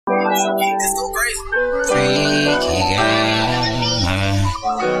Let's go crazy. Freaky girl,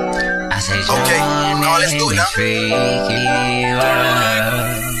 I say Okay, let's do it now. Freaky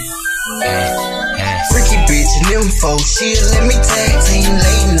world. Freaky bitch, nympho, she'll let me tag team.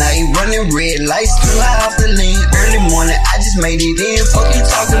 Late night, running red lights, too high off the lean. Early morning, I just made it in. Fuck you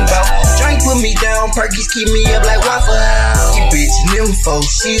talking about? Drink put me down, Perkies keep me up like Waffle House. Freaky bitch, nympho,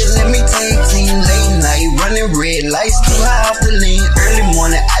 she'll let me tag team. Late night, running red lights, too high off the lean. Early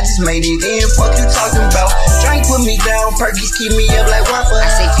morning, I just made it in. Fuck you talking about? Drink put me down, Perkies keep me up like Waffle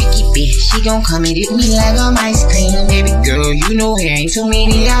House. I say freaky bitch, she gon' come and eat me like I'm ice cream. Baby girl, you know there ain't too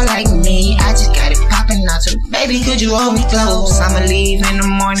many y'all like me. I just got it poppin' out to baby, could you hold me close? I'ma leave in the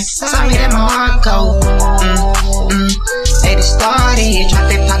morning, sorry that my heart cold. They just started, drop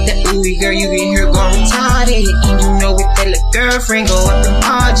that pop that ooey, girl, you in here going retarded. And you know if that little girlfriend go up the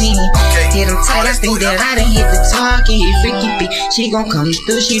margin, hit them tight, I think that I done hit the target. Freaky bitch, she gon' come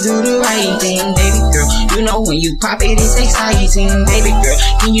through, she do the right thing. Baby girl, you know when you pop it, it's exciting. Baby girl,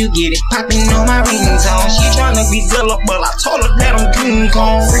 can you get it poppin' on my ringtone? She tryna be Zilla, but I told her that I'm King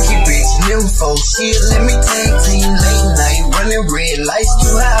Kong. Freaky bitch, nympho, she'll let me tag team. Late night, running red lights,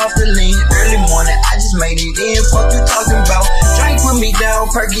 too high off the lean. Early morning, I just made it in. Fuck you talking about? Drink put me down,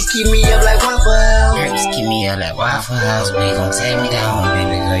 Perkies keep me up like Waffle House. Perkies keep me up like Waffle House, we gon' take me down.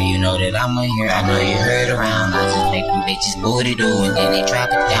 Baby girl, you know that I'm a here, I know you heard around. I just make them bitches booty do and then they drop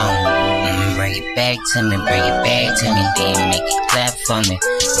it down. Bring it back to me, bring it back to me, then make it clap for me.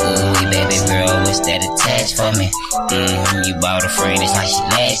 Ooh, baby girl, what's that attached for me? You bought a friend, it's like she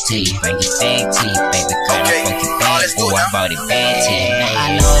last to you. Bring it back to you, baby girl, I fuck it back. Ooh, I bought it back to you.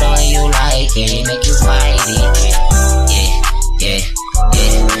 I know the way you like it, make you fight it. Yeah.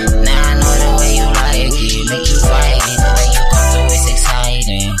 Now I know the way you like it, make you fight it. The way you come through, it's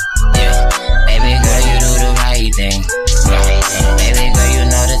exciting. Yeah, baby girl, you do the right thing. Baby girl, you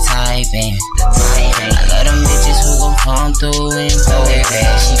know the typing. I love them bitches who gon' come through and throw it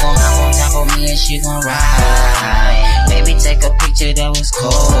back. She gon' hop on top of me and she gon' ride. Baby, take a picture that was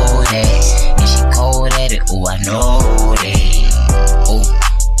cold and she cold at it. Ooh, I know that.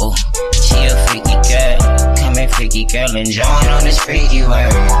 Ooh, she a freaky girl. Come here, freaky girl, and join on this freaky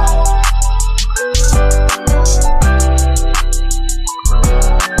world.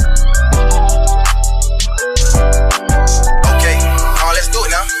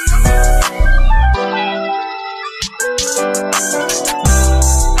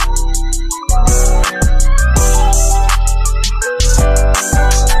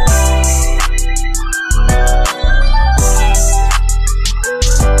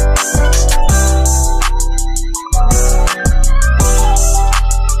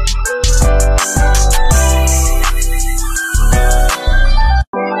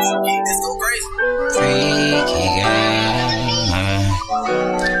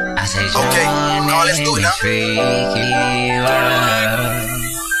 Let's do it now.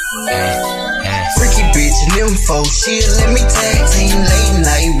 Freaky bitch, nympho, she'll let me tag team. Late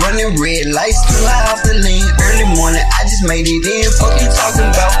night, running red lights, too high off the lean. Early morning, I just made it in. Fuck you talking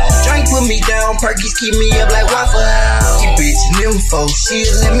about? Drink put me down, Perkies keep me up like Waffle House. Freaky bitch, nympho,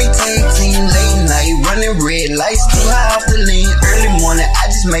 she'll let me tag team. Late night, running red lights, too high off the lean. Early morning, I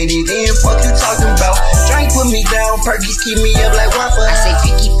just made it in. Fuck you talking about? Drink put me down, Perkies keep me up like Waffle House. I say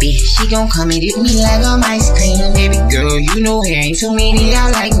freaky bitch, she gon' come and eat me like I'm ice cream. Baby girl, you know there ain't too many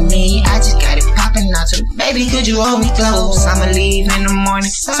y'all like me. I just got it poppin' out to baby, could you hold me close? I'ma leave in the morning,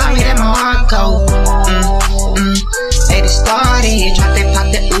 sorry that my heart cold. They just started, drop that pop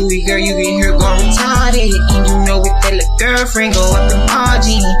that ooey, girl, you in here going retarded. And you know if that little girlfriend go up the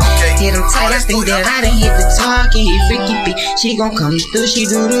margin, hit them tight, I think that I done hit the target. Freaky bitch, she gon' come through, she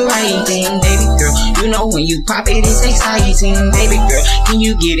do the right thing. Baby girl, you know when you pop it, it's exciting. Baby girl, can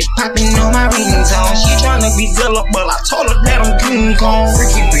you get it poppin' on my ringtone? She tryna be Zilla, but I told her that I'm King Kong.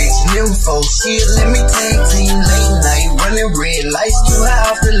 Freaky bitch, nympho, she'll let me tag team. Late night, running red lights, too high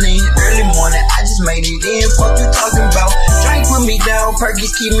off the lean. Early morning, I just made it in. Fuck you talking about? Drink put me down,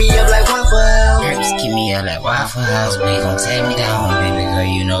 Perkies keep me up like Waffle House. Perkies keep me up like Waffle House, we gon' take me down. Baby girl,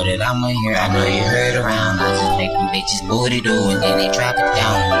 you know that I'm a here, I know you heard around. I just make them bitches booty do and then they drop it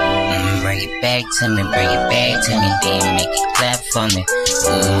down. Bring it back to me, bring it back to me, then make it clap for me.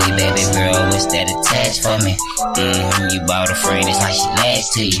 Ooh, baby girl, what's that attached for me? You bought a friend, it's like she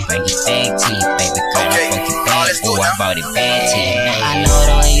last to you. Bring it back to you, baby girl, I fuck it back. Ooh, I bought it back to you. I know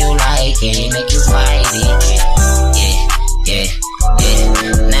the way you like it, make you fight it. Yeah.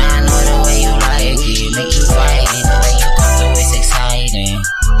 Now I know the way you like it, make you fight it. The way you come through, it's exciting.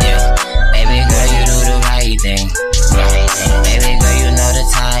 Yeah, baby girl, you do the right thing. Baby girl, you know the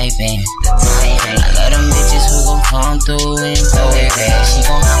typing. I love them bitches who gon' come through and throw it back. She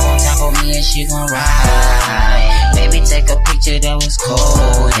gon' hop on top picture that was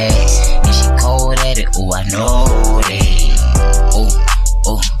cold at. And she cold at it, ooh, I know that.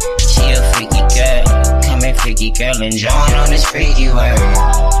 Ooh, she a freaky girl. Come here, freaky girl, and join on this freaky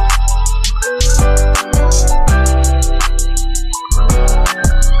world.